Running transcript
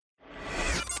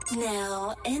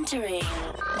Now entering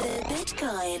the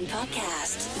Bitcoin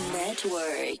Podcast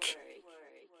Network.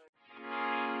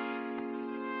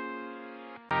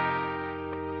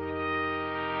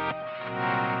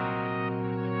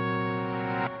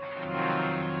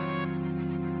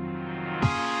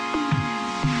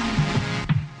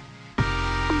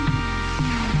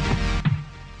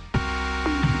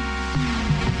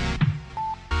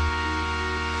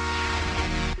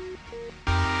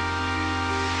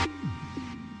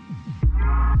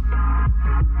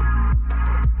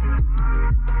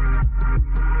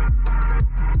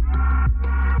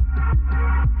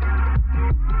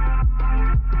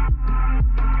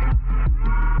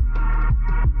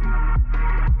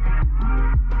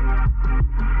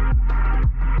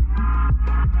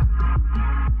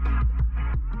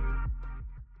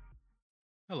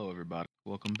 Hello, everybody.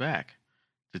 Welcome back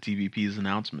to TBP's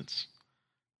Announcements.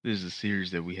 This is a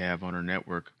series that we have on our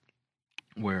network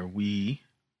where we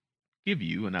give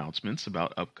you announcements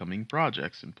about upcoming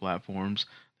projects and platforms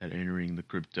that are entering the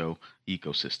crypto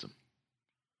ecosystem.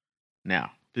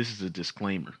 Now, this is a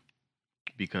disclaimer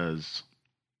because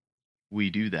we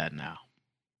do that now.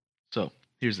 So,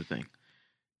 here's the thing.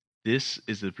 This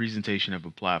is the presentation of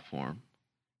a platform,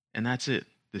 and that's it.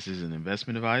 This is an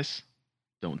investment advice.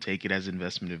 Don't take it as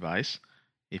investment advice.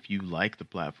 If you like the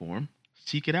platform,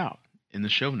 seek it out in the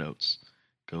show notes.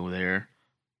 Go there,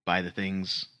 buy the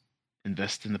things,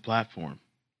 invest in the platform.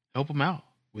 Help them out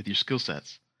with your skill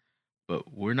sets.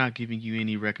 But we're not giving you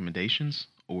any recommendations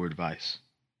or advice.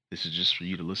 This is just for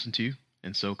you to listen to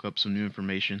and soak up some new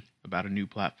information about a new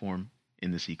platform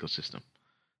in this ecosystem.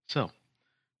 So,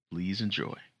 please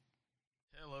enjoy.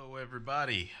 Hello,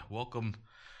 everybody. Welcome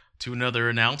to another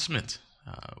announcement.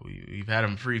 We've had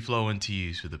them free flowing to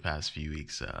use for the past few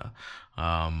weeks.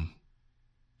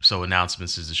 So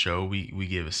announcements is a show. We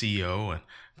give a CEO and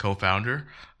co-founder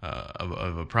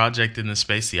of a project in this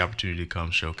space the opportunity to come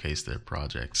showcase their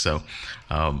project. So,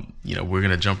 we're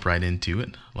going to jump right into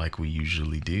it like we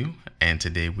usually do. And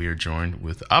today we are joined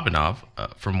with Abhinav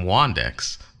from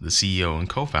WandX, the CEO and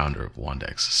co-founder of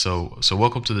WandX. So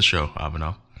welcome to the show,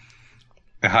 Abhinav.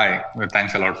 Hi. Well,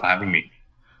 thanks a lot for having me.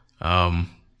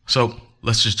 So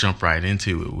let's just jump right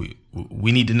into it.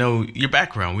 We need to know your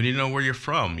background. We need to know where you're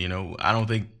from. I don't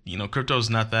think, crypto's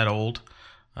not that old.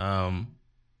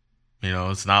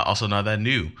 It's not that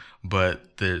new,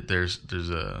 but there's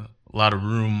a lot of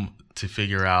room to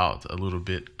figure out a little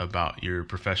bit about your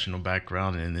professional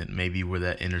background and then maybe where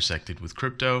that intersected with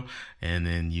crypto. And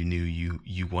then you knew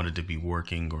you wanted to be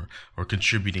working or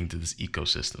contributing to this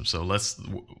ecosystem. So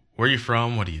where are you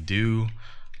from? What do you do?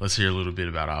 Let's hear a little bit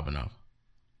about Abhinav.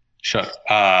 Sure.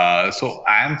 So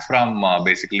I'm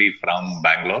basically from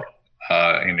Bangalore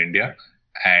in India,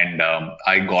 and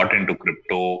I got into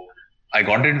crypto. I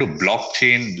got into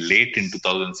blockchain late in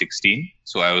 2016.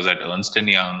 So I was at Ernst &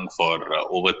 Young for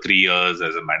over 3 years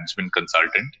as a management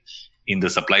consultant in the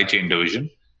supply chain division.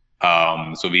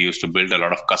 So we used to build a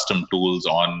lot of custom tools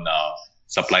on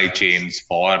supply chains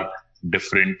for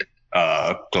different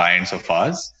clients of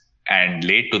ours. And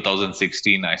late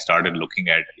 2016, I started looking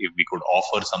at if we could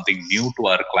offer something new to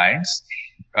our clients.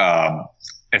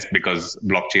 It's because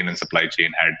blockchain and supply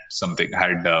chain had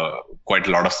quite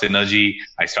a lot of synergy.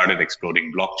 I started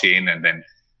exploring blockchain, and then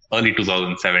early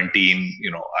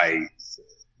 2017, I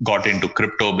got into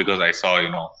crypto because I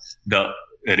saw, the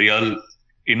real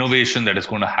innovation that is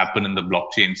going to happen in the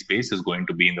blockchain space is going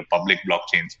to be in the public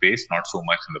blockchain space, not so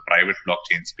much in the private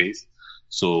blockchain space.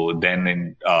 So then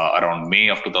in around May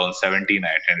of 2017, I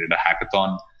attended a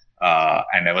hackathon.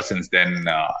 And ever since then,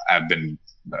 I've been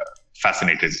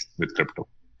fascinated with crypto.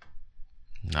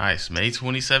 Nice. May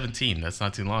 2017. That's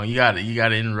not too long. You got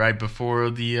in right before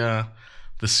the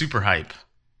super hype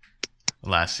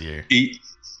last year.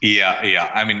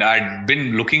 Yeah. I mean, I'd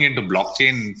been looking into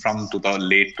blockchain from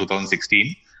late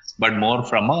 2016. But more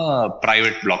from a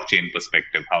private blockchain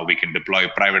perspective, how we can deploy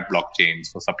private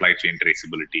blockchains for supply chain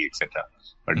traceability, etc.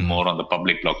 But more on the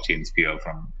public blockchain sphere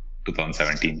from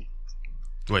 2017.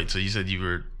 Wait, so you said you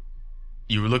were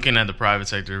looking at the private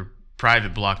sector,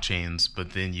 private blockchains,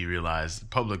 but then you realized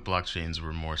public blockchains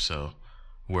were more so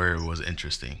where it was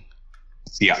interesting.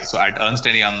 Yeah, so at Ernst &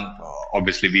 Young,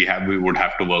 obviously we would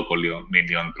have to work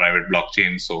mainly on private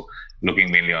blockchains. So looking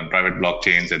mainly on private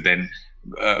blockchains, and then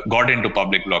got into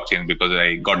public blockchain because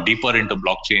I got deeper into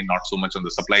blockchain, not so much on the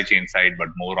supply chain side, but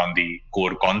more on the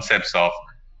core concepts of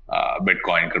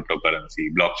Bitcoin,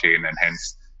 cryptocurrency, blockchain, and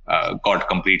hence got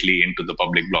completely into the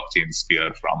public blockchain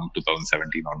sphere from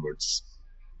 2017 onwards.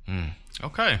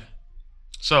 Okay.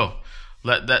 So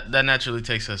that naturally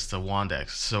takes us to WandX.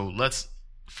 So let's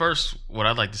first, what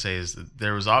I'd like to say is that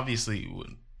there was obviously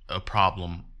a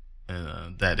problem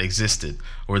that existed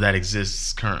or that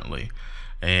exists currently,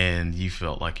 and you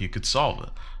felt like you could solve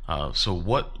it. So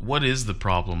what is the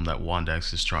problem that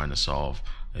WandX is trying to solve?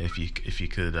 If you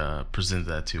could present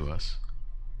that to us.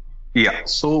 Yeah.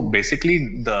 So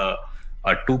basically, the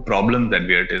two problems that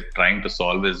we are trying to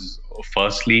solve is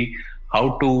firstly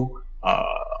how do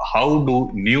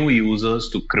new users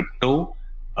to crypto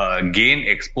gain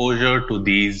exposure to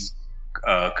these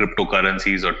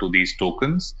cryptocurrencies or to these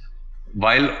tokens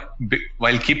while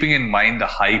while keeping in mind the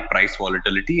high price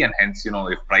volatility, and hence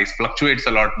if price fluctuates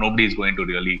a lot, nobody is going to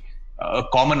really a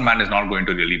common man is not going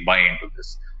to really buy into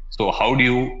this. So how do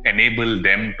you enable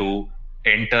them to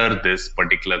enter this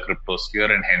particular crypto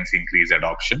sphere and hence increase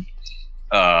adoption?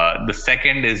 The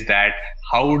second is that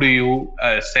how do you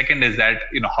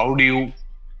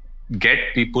get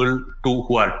people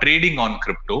who are trading on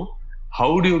crypto?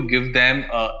 How do you give them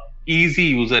a easy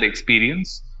user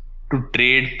experience to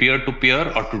trade peer to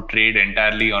peer or to trade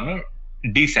entirely on a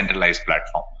decentralized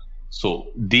platform? So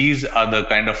these are the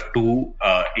kind of two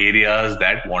areas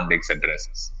that WandX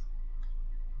addresses.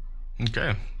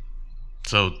 Okay.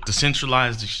 So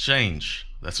decentralized exchange,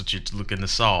 that's what you're looking to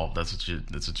solve. That's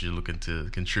what you're looking to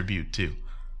contribute to.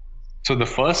 So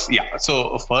first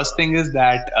thing is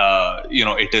that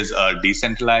it is a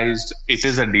decentralized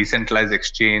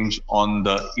exchange on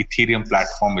the Ethereum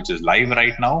platform, which is live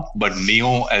right now, but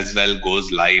Neo as well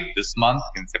goes live this month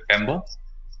in September.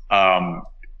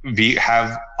 We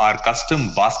have our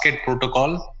custom basket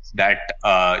protocol that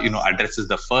addresses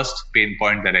the first pain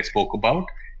point that I spoke about,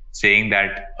 saying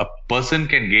that a person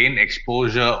can gain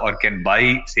exposure or can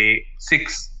buy, say,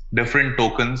 6 different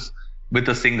tokens with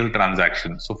a single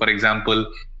transaction. So, for example,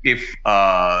 if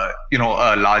a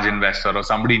large investor or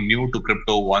somebody new to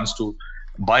crypto wants to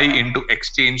buy into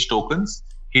exchange tokens,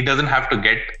 he doesn't have to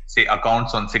get, say,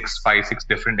 accounts on 6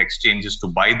 different exchanges to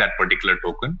buy that particular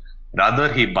token.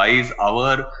 Rather, he buys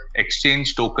our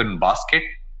exchange token basket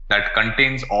that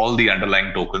contains all the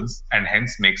underlying tokens, and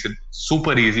hence makes it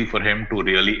super easy for him to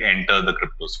really enter the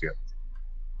crypto sphere.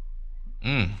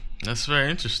 That's very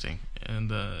interesting,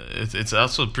 and it's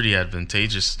also pretty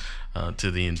advantageous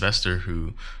to the investor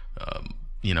who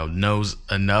knows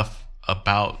enough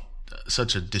about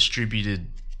such a distributed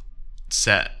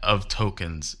set of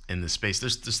tokens in the space.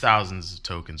 There's thousands of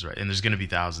tokens, right? And there's going to be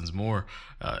thousands more.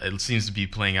 It seems to be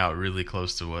playing out really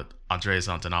close to what Andreas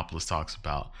Antonopoulos talks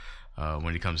about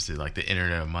when it comes to like the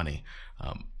internet of money.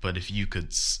 But if you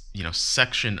could,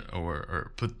 section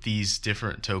or put these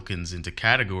different tokens into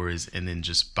categories and then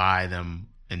just buy them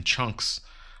in chunks,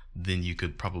 then you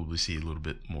could probably see a little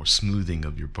bit more smoothing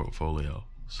of your portfolio.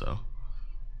 So,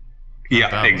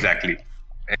 yeah, exactly.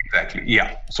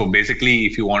 Yeah. So basically,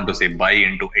 if you want to say buy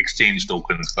into exchange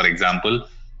tokens, for example,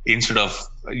 instead of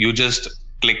you just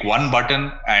click one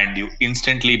button and you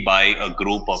instantly buy a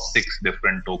group of 6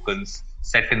 different tokens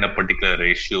set in a particular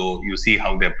ratio. You see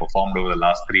how they've performed over the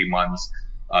last 3 months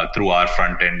through our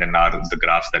front end and the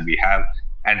graphs that we have.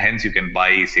 And hence you can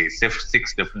buy, say,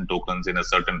 6 different tokens in a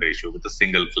certain ratio with a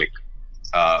single click,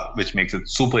 which makes it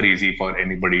super easy for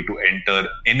anybody to enter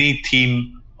any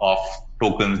theme of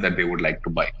tokens that they would like to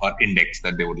buy or index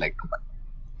that they would like to buy.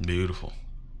 Beautiful.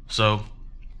 So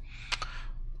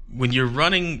when you're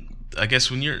running, I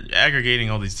guess when you're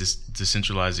aggregating all these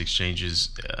decentralized exchanges,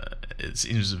 it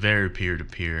seems very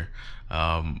peer-to-peer.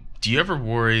 Do you ever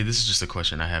worry, this is just a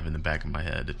question I have in the back of my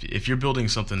head, if you're building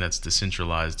something that's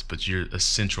decentralized, but you're a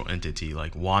central entity,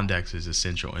 like WandX is a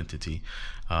central entity,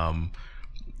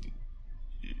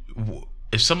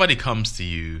 if somebody comes to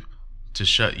you to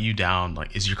shut you down,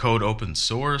 like, is your code open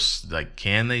source? Like,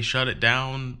 can they shut it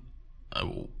down?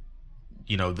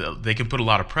 They can put a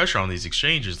lot of pressure on these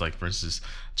exchanges. Like, for instance,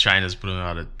 China's putting a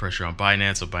lot of pressure on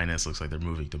Binance, so Binance looks like they're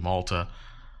moving to Malta.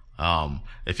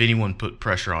 If anyone put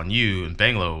pressure on you in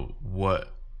Bangalore, what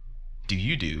do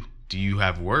you do? Do you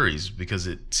have worries? Because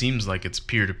it seems like it's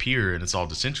peer-to-peer and it's all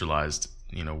decentralized.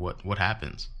 What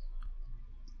happens?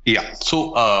 Yeah.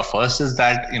 So first is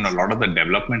that, a lot of the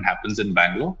development happens in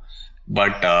Bangalore,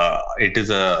 but it is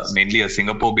mainly a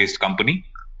Singapore-based company.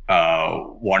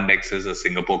 WandX is a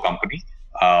Singapore company.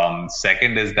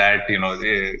 Second is that,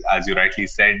 as you rightly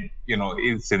said,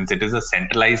 since it is a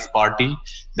centralized party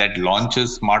that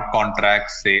launches smart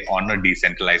contracts, say, on a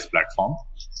decentralized platform,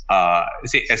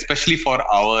 say, especially for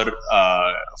our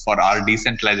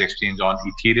decentralized exchange on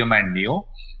Ethereum and Neo,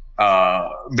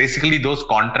 basically those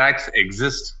contracts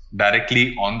exist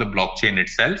directly on the blockchain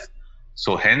itself.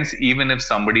 So hence, even if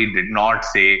somebody did not,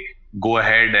 say, go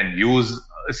ahead and use,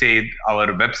 say, our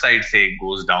website, say,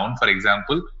 goes down, for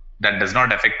example, that does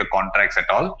not affect the contracts at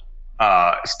all.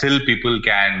 Still, people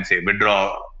can, say,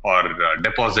 withdraw or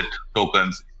deposit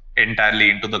tokens entirely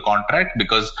into the contract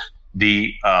because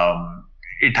the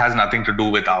it has nothing to do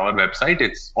with our website.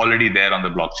 It's already there on the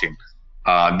blockchain.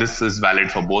 This is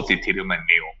valid for both Ethereum and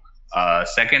Neo.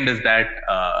 Second is that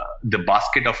the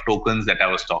basket of tokens that I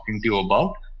was talking to you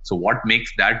about. So what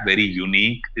makes that very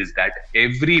unique is that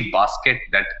every basket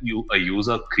that a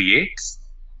user creates,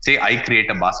 say I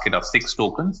create a basket of 6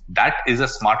 tokens, that is a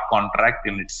smart contract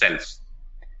in itself.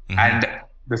 Mm-hmm. And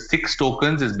the 6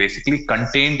 tokens is basically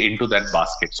contained into that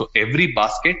basket. So every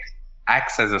basket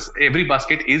every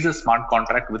basket is a smart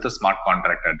contract with a smart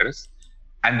contract address.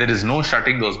 And there is no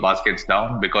shutting those baskets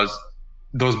down because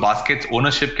those baskets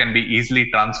ownership can be easily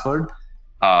transferred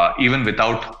even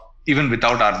without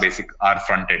our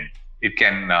front end. It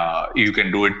can you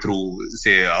can do it through,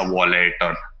 say, a wallet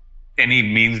or any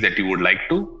means that you would like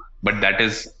to, but that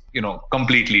is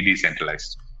completely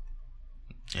decentralized.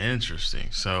 Interesting.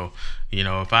 So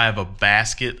if I have a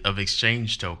basket of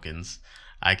exchange tokens,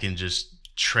 I can just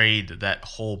trade that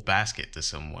whole basket to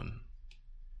someone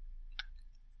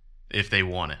if they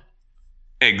want it.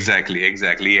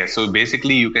 Exactly. Yeah. So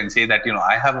basically, you can say that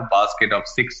I have a basket of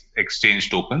 6 exchange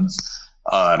tokens.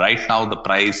 Right now, the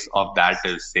price of that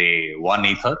is, say, 1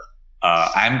 ether.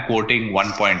 I'm quoting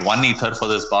 1.1 ether for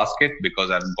this basket because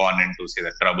I've gone into, say,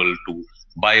 the trouble to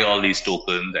buy all these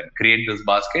tokens and create this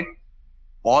basket.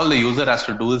 All the user has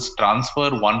to do is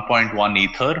transfer 1.1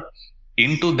 ether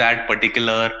into that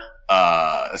particular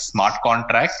smart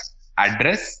contract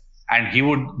address, and he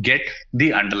would get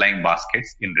the underlying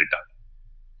baskets in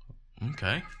return.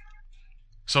 Okay.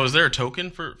 So is there a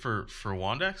token for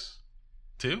WandX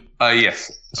too?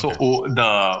 Yes. So okay.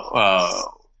 The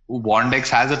WandX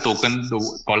has a token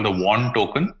called the Wand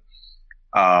token.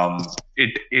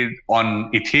 It is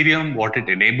on Ethereum. What it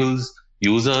enables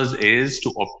users is to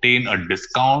obtain a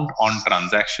discount on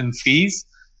transaction fees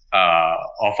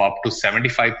of up to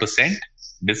 75%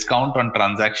 discount on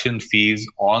transaction fees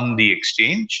on the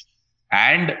exchange.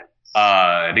 And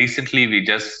recently, we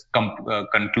just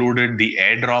concluded the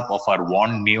airdrop of our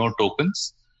Wand Neo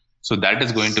tokens. So that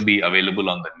is going to be available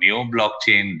on the Neo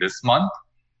blockchain this month.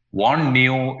 Wand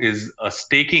Neo is a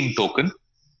staking token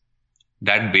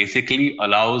that basically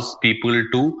allows people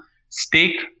to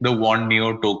stake the Wand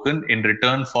Neo token in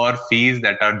return for fees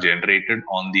that are generated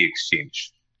on the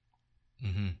exchange.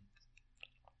 Mm-hmm.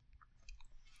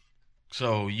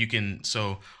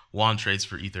 So Wand trades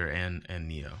for Ether and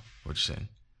Neo. What you saying?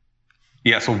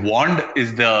 Yeah, so Wand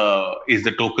is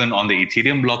the token on the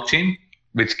Ethereum blockchain,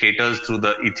 which caters through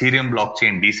the Ethereum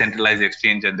blockchain decentralized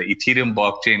exchange and the Ethereum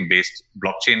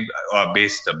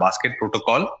based basket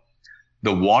protocol.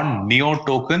 The Wand Neo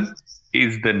token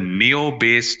is the Neo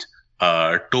based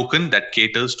token that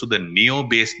caters to the Neo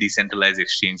based decentralized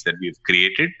exchange that we've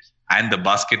created and the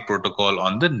basket protocol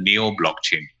on the Neo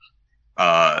blockchain.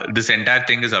 This entire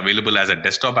thing is available as a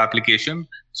desktop application,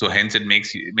 so hence it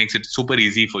makes it super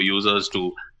easy for users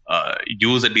to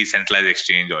use a decentralized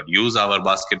exchange or use our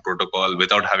basket protocol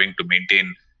without having to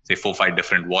maintain, say, 4-5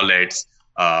 different wallets.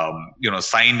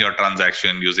 Sign your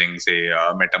transaction using, say,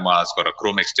 a MetaMask or a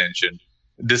Chrome extension.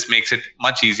 This makes it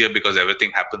much easier because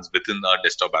everything happens within our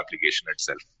desktop application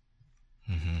itself.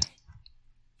 Mm-hmm.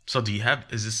 So,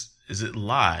 is it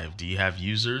live? Do you have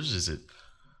users? Is it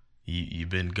you've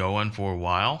been going for a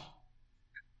while?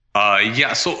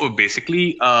 Yeah. So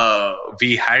basically,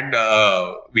 we had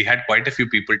quite a few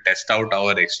people test out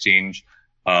our exchange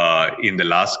in the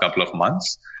last couple of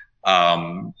months.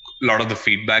 A lot of the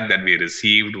feedback that we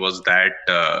received was that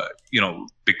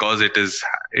because it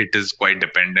is quite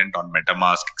dependent on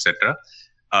MetaMask, etc.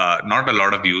 Not a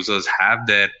lot of users have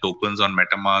their tokens on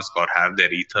MetaMask or have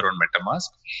their Ether on MetaMask.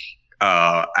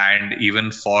 And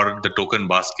even for the token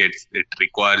baskets, it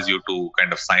requires you to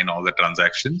kind of sign all the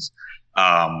transactions.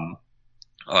 Although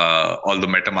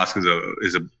MetaMask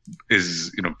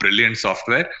is brilliant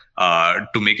software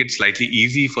to make it slightly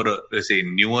easy for a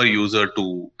newer user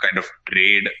to kind of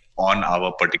trade on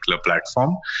our particular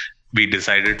platform, we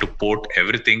decided to port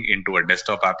everything into a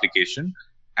desktop application,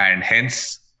 and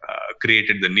hence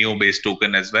created the Neo-based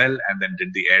token as well, and then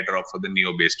did the airdrop for the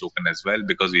Neo-based token as well,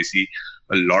 because we see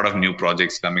a lot of new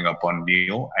projects coming up on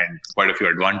Neo and quite a few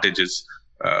advantages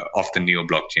of the Neo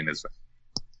blockchain as well.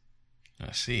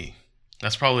 I see.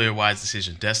 That's probably a wise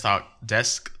decision.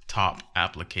 Desktop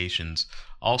applications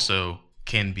also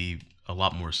can be a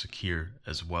lot more secure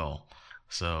as well.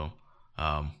 So,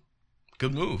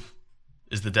 good move.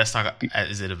 Is the desktop,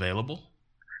 is it available?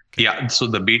 Yeah, so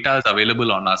the beta is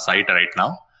available on our site right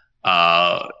now.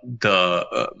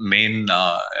 The main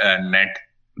net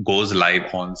goes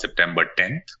live on September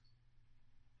 10th.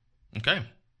 Okay.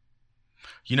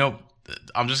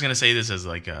 I'm just going to say this as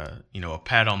like a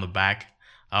pat on the back.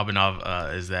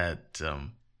 Abhinav, is that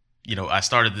I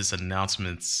started this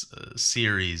announcements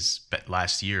series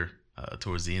last year,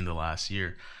 towards the end of last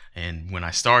year. And when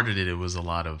I started it, it was a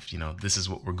lot of, this is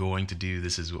what we're going to do.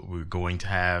 This is what we're going to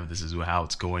have. This is how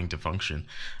it's going to function.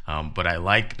 But I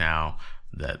like now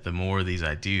that the more of these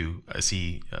I do, I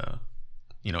see,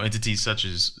 entities such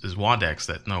as WandX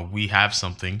that, no, we have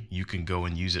something. You can go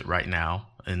and use it right now.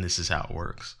 And this is how it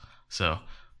works. So a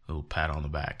little pat on the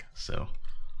back. So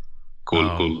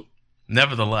cool.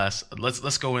 Nevertheless,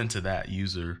 let's go into that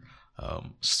user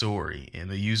story and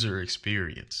the user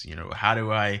experience. How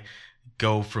do I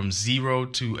go from 0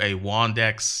 to a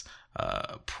WandX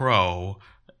Pro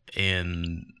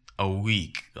in a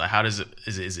week? Like, how does it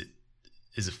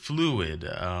is it fluid?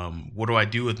 What do I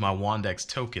do with my WandX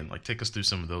token? Like, take us through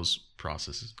some of those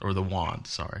processes, or the wand.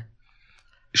 Sorry.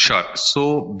 Sure.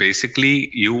 So basically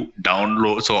you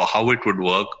download, so how it would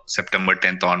work September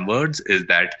 10th onwards is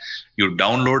that you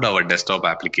download our desktop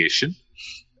application.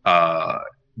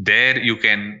 There you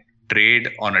can trade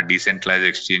on a decentralized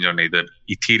exchange on either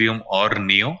Ethereum or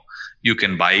Neo. You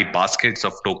can buy baskets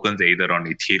of tokens either on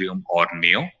Ethereum or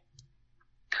Neo.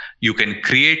 You can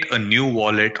create a new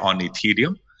wallet on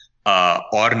Ethereum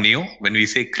or Neo. When we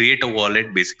say create a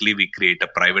wallet, basically we create a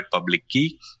private public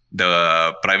key.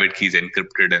 The private key is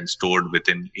encrypted and stored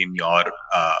in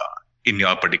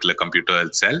your particular computer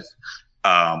itself,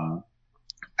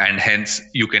 and hence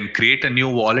you can create a new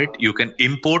wallet. You can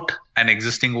import an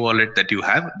existing wallet that you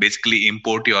have. Basically,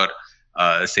 import your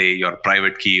your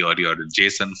private key or your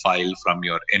JSON file from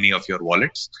any of your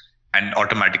wallets, and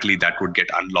automatically that would get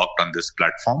unlocked on this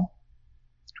platform.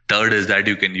 Third is that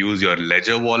you can use your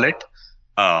Ledger wallet.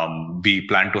 We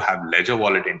plan to have Ledger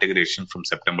wallet integration from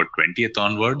September 20th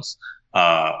onwards.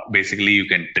 Basically, you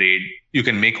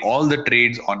can make all the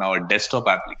trades on our desktop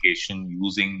application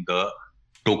using the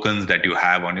tokens that you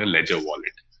have on your Ledger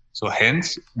wallet. So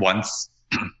hence, once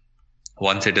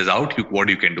it is out, what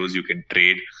you can do is you can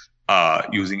trade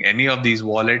using any of these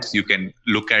wallets. You can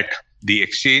look at the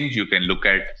exchange. You can look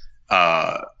at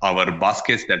our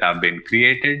baskets that have been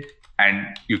created, and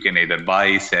you can either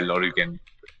buy, sell, or you can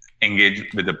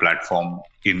engage with the platform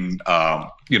in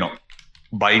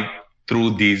buy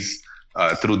through these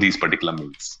particular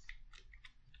means.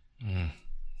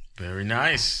 Very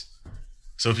nice.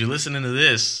 So if you're listening to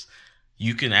this,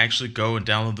 you can actually go and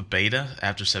download the beta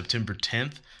after September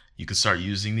 10th. You can start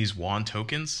using these WAND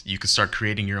tokens. You can start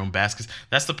creating your own baskets.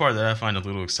 That's the part that I find a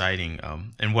little exciting.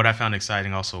 And what I found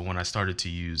exciting also when I started to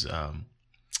use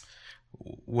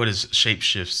what is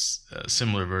Shapeshift's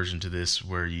similar version to this,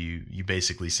 where you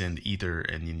basically send Ether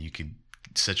and then you can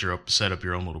set up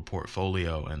your own little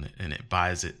portfolio and it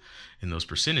buys it in those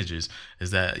percentages,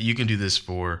 is that you can do this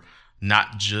for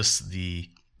not just the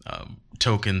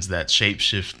tokens that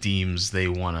Shapeshift deems they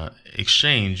want to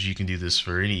exchange. You can do this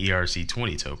for any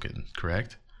ERC20 token,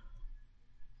 correct?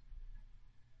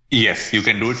 Yes, you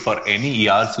can do it for any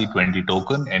ERC20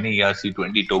 token. Any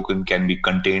ERC20 token can be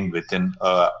contained within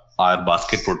our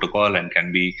basket protocol and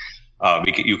can be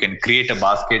you can create a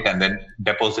basket and then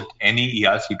deposit any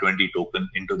ERC20 token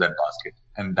into that basket,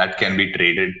 and that can be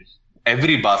traded.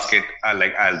 Every basket,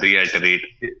 I'll reiterate,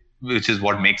 which is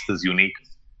what makes this unique.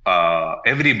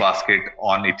 Every basket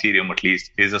on Ethereum at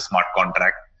least is a smart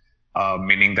contract,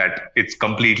 meaning that it's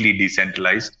completely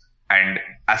decentralized. And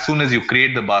as soon as you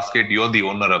create the basket, you're the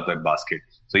owner of that basket.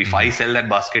 So if I sell that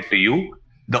basket to you,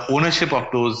 the ownership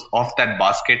of that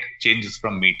basket changes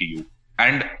from me to you.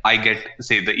 And I get,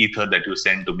 say, the Ether that you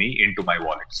send to me into my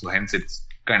wallet. So hence it's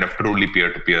kind of truly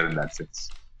peer-to-peer in that sense.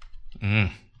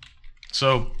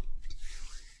 So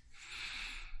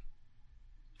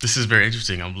this is very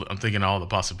interesting. I'm thinking all the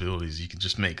possibilities. You can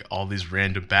just make all these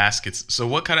random baskets. So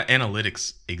what kind of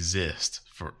analytics exist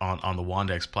on the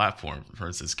WandX platform? For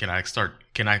instance, can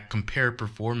I compare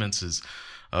performances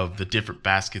of the different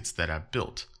baskets that I've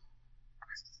built?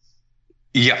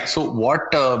 Yeah. So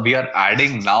what we are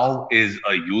adding now is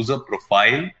a user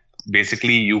profile.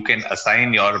 Basically, you can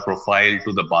assign your profile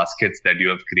to the baskets that you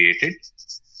have created,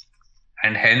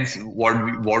 and hence what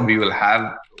we will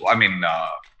have.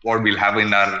 What we'll have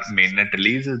in our mainnet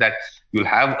release is that you'll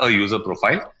have a user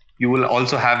profile. You will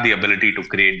also have the ability to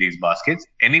create these baskets.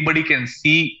 Anybody can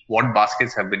see what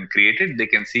baskets have been created. They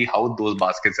can see how those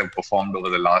baskets have performed over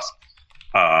the last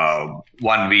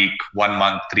 1 week, 1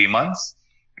 month, 3 months.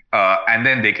 And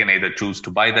then they can either choose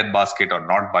to buy that basket or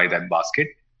not buy that basket.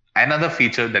 Another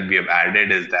feature that we have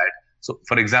added is that, so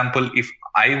for example, if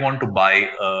I want to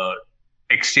buy a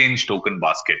exchange token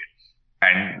basket,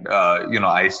 and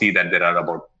I see that there are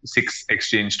about 6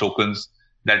 exchange tokens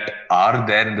that are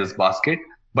there in this basket,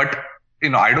 but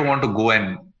I don't want to go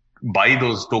and buy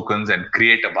those tokens and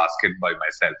create a basket by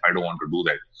myself. I don't want to do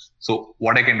that. So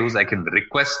what I can do is I can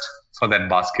request for that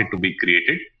basket to be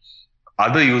created.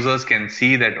 Other users can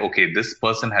see that, okay, this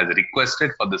person has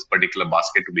requested for this particular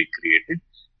basket to be created.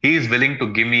 He is willing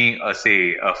to give me,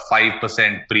 say, a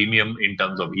 5% premium in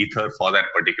terms of Ether for that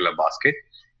particular basket.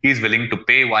 He is willing to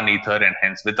pay 1 Ether, and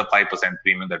hence with a 5%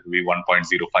 premium, that will be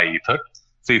 1.05 Ether.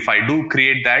 So if I do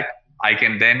create that, he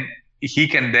can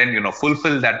then,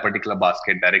 fulfill that particular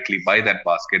basket directly by that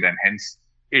basket. And hence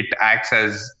it acts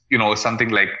as, something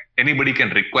like anybody can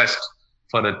request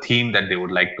for a theme that they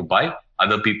would like to buy.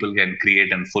 Other people can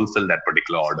create and fulfill that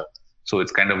particular order. So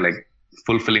it's kind of like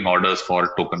fulfilling orders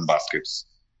for token baskets.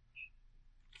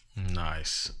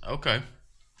 Nice. Okay.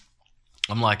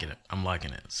 I'm liking it.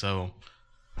 So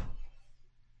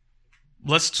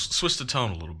let's switch the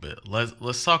tone a little bit.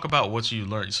 Let's talk about what you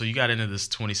learned. So you got into this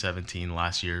 2017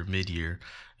 last year, mid-year,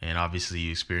 and obviously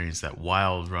you experienced that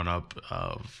wild run-up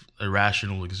of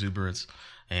irrational exuberance.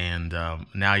 And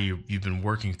now you've been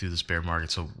working through this bear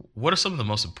market. So what are some of the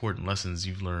most important lessons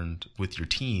you've learned with your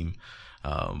team,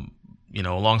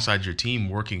 alongside your team,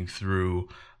 working through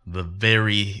the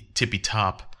very tippy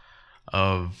top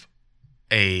of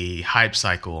a hype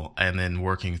cycle and then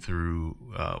working through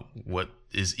what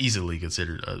is easily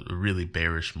considered a really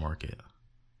bearish market?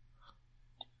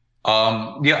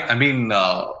 What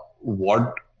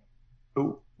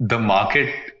the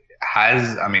market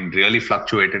has, really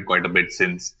fluctuated quite a bit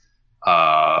since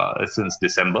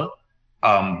December.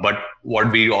 But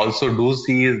what we also do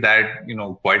see is that,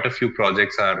 quite a few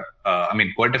projects are,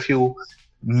 quite a few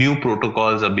new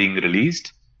protocols are being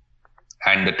released,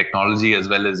 and the technology as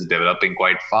well is developing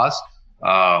quite fast.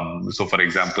 So for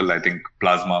example, I think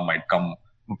Plasma might come.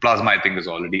 Plasma, I think, is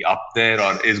already up there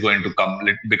or is going to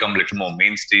become a little more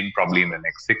mainstream probably in the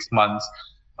next 6 months.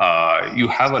 You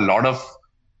have a lot of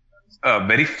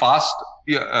very fast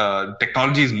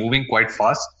technology is moving quite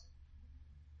fast,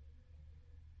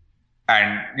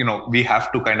 and we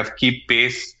have to kind of keep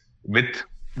pace with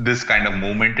this kind of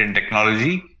movement in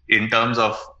technology in terms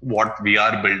of what we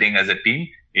are building as a team,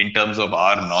 in terms of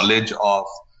our knowledge of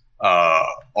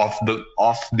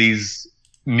these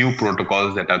new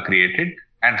protocols that are created,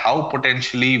 and how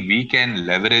potentially we can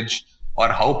leverage or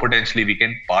how potentially we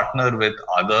can partner with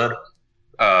other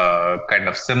kind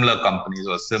of similar companies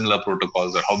or similar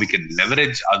protocols, or how we can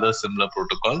leverage other similar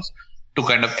protocols to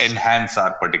kind of enhance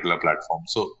our particular platform.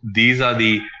 So these are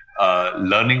the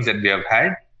learnings that we have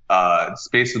had.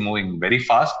 Space is moving very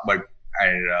fast, but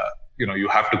you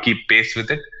have to keep pace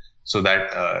with it so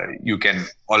that you can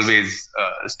always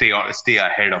stay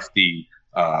ahead of the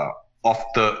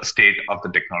state of the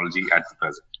technology at the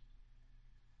present.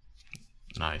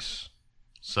 Nice.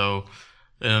 So,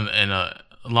 and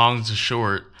long to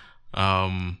short,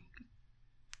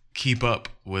 keep up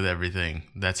with everything.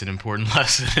 That's an important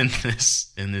lesson in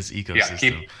this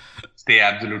ecosystem. Stay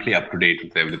absolutely up to date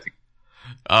with everything.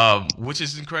 Which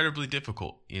is incredibly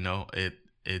difficult.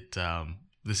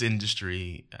 This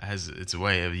industry has its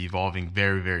way of evolving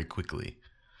very, very quickly.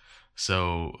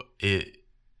 So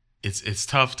it's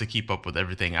tough to keep up with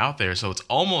everything out there. So it's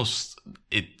almost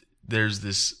there's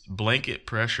this blanket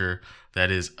pressure that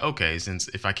is, okay, since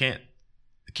if I can't,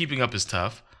 keeping up is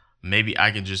tough, maybe I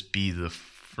can just be the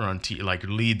frontier, like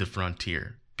lead the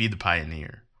frontier, be the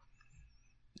pioneer.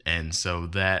 And so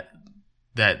that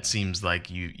seems like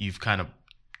you've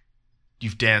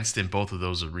danced in both of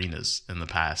those arenas in the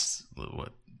past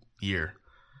year,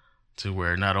 to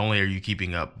where not only are you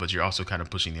keeping up, but you're also kind of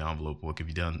pushing the envelope. What could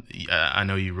be done? I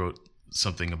know you wrote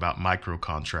something about micro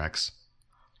contracts,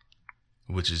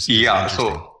 which is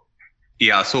interesting.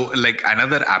 So like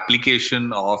another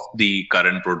application of the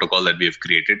current protocol that we have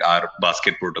created, our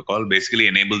basket protocol, basically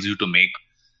enables you to make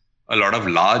a lot of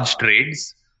large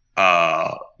trades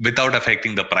without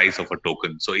affecting the price of a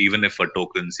token. So even if a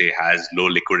token, say, has low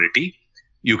liquidity,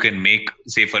 you can make,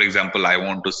 say, for example, I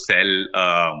want to sell,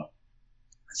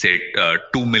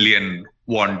 2 million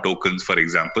WAND tokens, for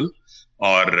example,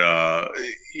 or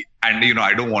and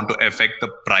I don't want to affect the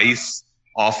price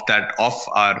of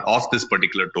this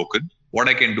particular token. What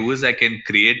I can do is I can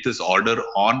create this order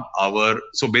on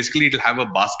so basically it'll have a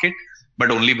basket,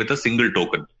 but only with a single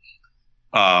token.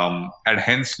 And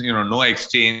hence, no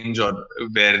exchange or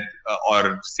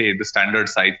say the standard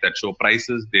sites that show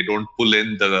prices, they don't pull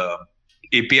in the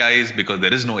APIs because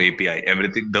there is no API.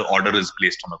 Everything, the order is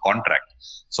placed on a contract.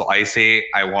 So I say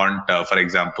I want, for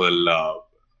example,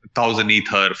 1,000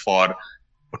 Ether for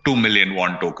 2 million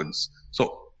WAND tokens.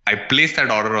 So I place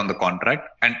that order on the contract,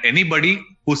 and anybody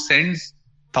who sends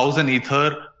 1,000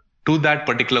 Ether to that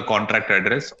particular contract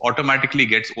address automatically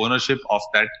gets ownership of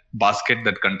that basket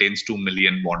that contains 2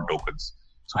 million WAND tokens.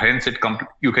 So hence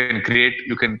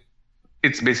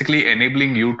it's basically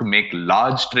enabling you to make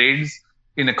large trades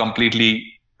in a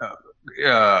completely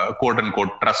quote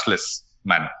unquote trustless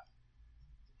manner.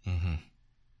 Mm-hmm.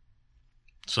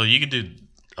 So you can do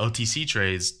OTC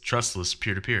trades trustless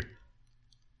peer to peer.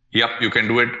 Yep, you can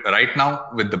do it right now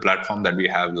with the platform that we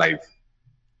have live.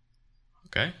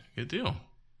 Okay, good deal.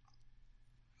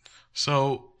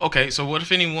 So what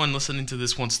if anyone listening to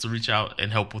this wants to reach out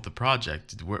and help with the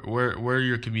project? Where are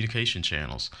your communication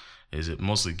channels? Is it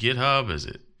mostly GitHub? Is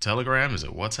it Telegram? Is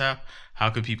it WhatsApp? How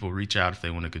can people reach out if they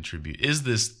want to contribute? Is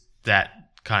this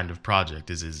that kind of project?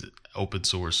 Is it open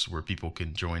source where people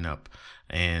can join up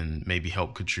and maybe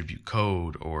help contribute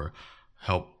code or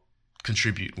help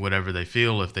contribute whatever they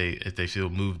feel if they feel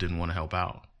moved and want to help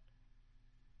out?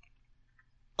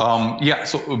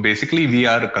 So basically we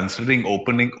are considering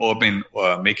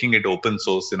making it open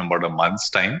source in about a month's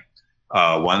time.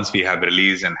 Once we have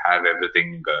released and have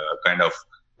everything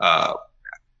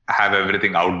have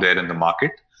everything out there in the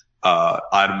market.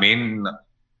 Our main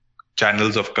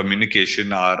channels of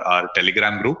communication are our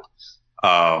Telegram group,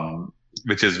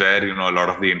 which is where a lot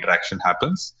of the interaction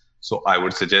happens. So I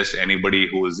would suggest anybody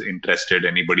who is interested,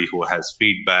 anybody who has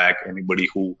feedback, anybody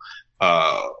who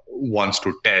wants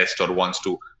to test or wants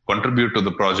to contribute to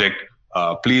the project,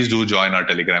 please do join our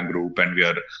Telegram group, and we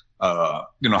are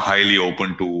highly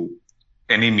open to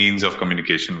any means of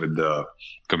communication with the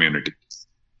community.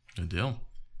 Good deal.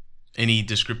 Any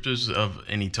descriptors of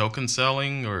any token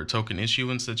selling or token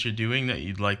issuance that you're doing that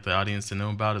you'd like the audience to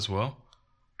know about as well?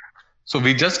 So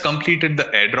we just completed the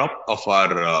airdrop of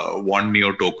our WAND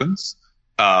Neo tokens.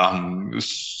 There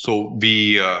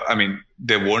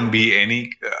won't be any,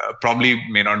 probably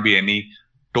may not be any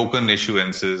token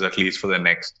issuances, at least for the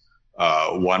next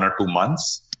 1 or 2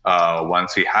 months.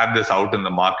 Once we have this out in the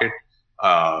market,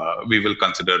 we will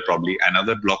consider probably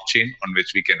another blockchain on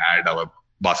which we can add our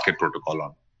basket protocol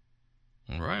on.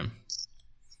 All right.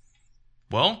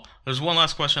 Well, there's one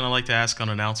last question I like to ask on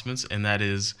announcements, and that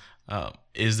is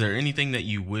there anything that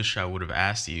you wish I would have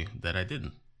asked you that I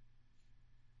didn't?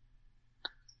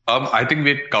 I think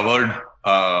we covered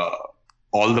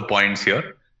all the points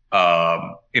here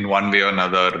in one way or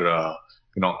another.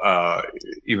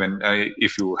 Even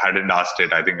if you hadn't asked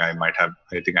it, I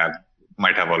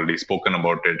might have already spoken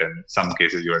about it. And in some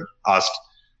cases, you had asked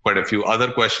quite a few other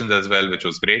questions as well, which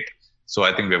was great. So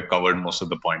I think we have covered most of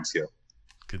the points here.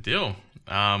 Good deal.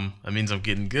 That means I'm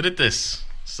getting good at this.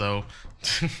 So,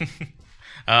 thank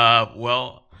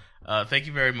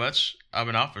you very much,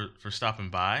 Abhinav, for stopping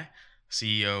by,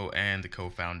 CEO and the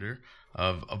co-founder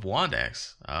of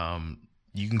WandX.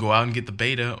 You can go out and get the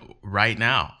beta right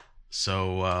now.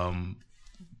 So,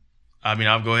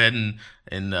 I'll go ahead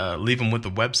and leave them with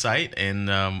the website, and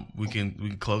we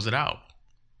can close it out.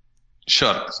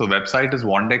 Sure. So website is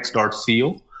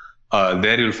wandx.co.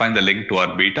 There you'll find the link to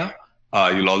our beta.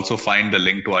 You'll also find the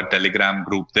link to our Telegram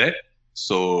group there.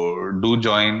 So do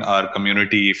join our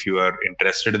community if you are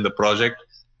interested in the project.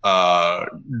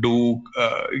 Do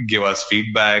give us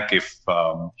feedback if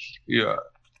on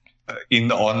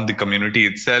the community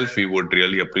itself. We would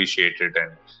really appreciate it,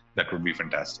 and that would be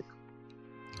fantastic.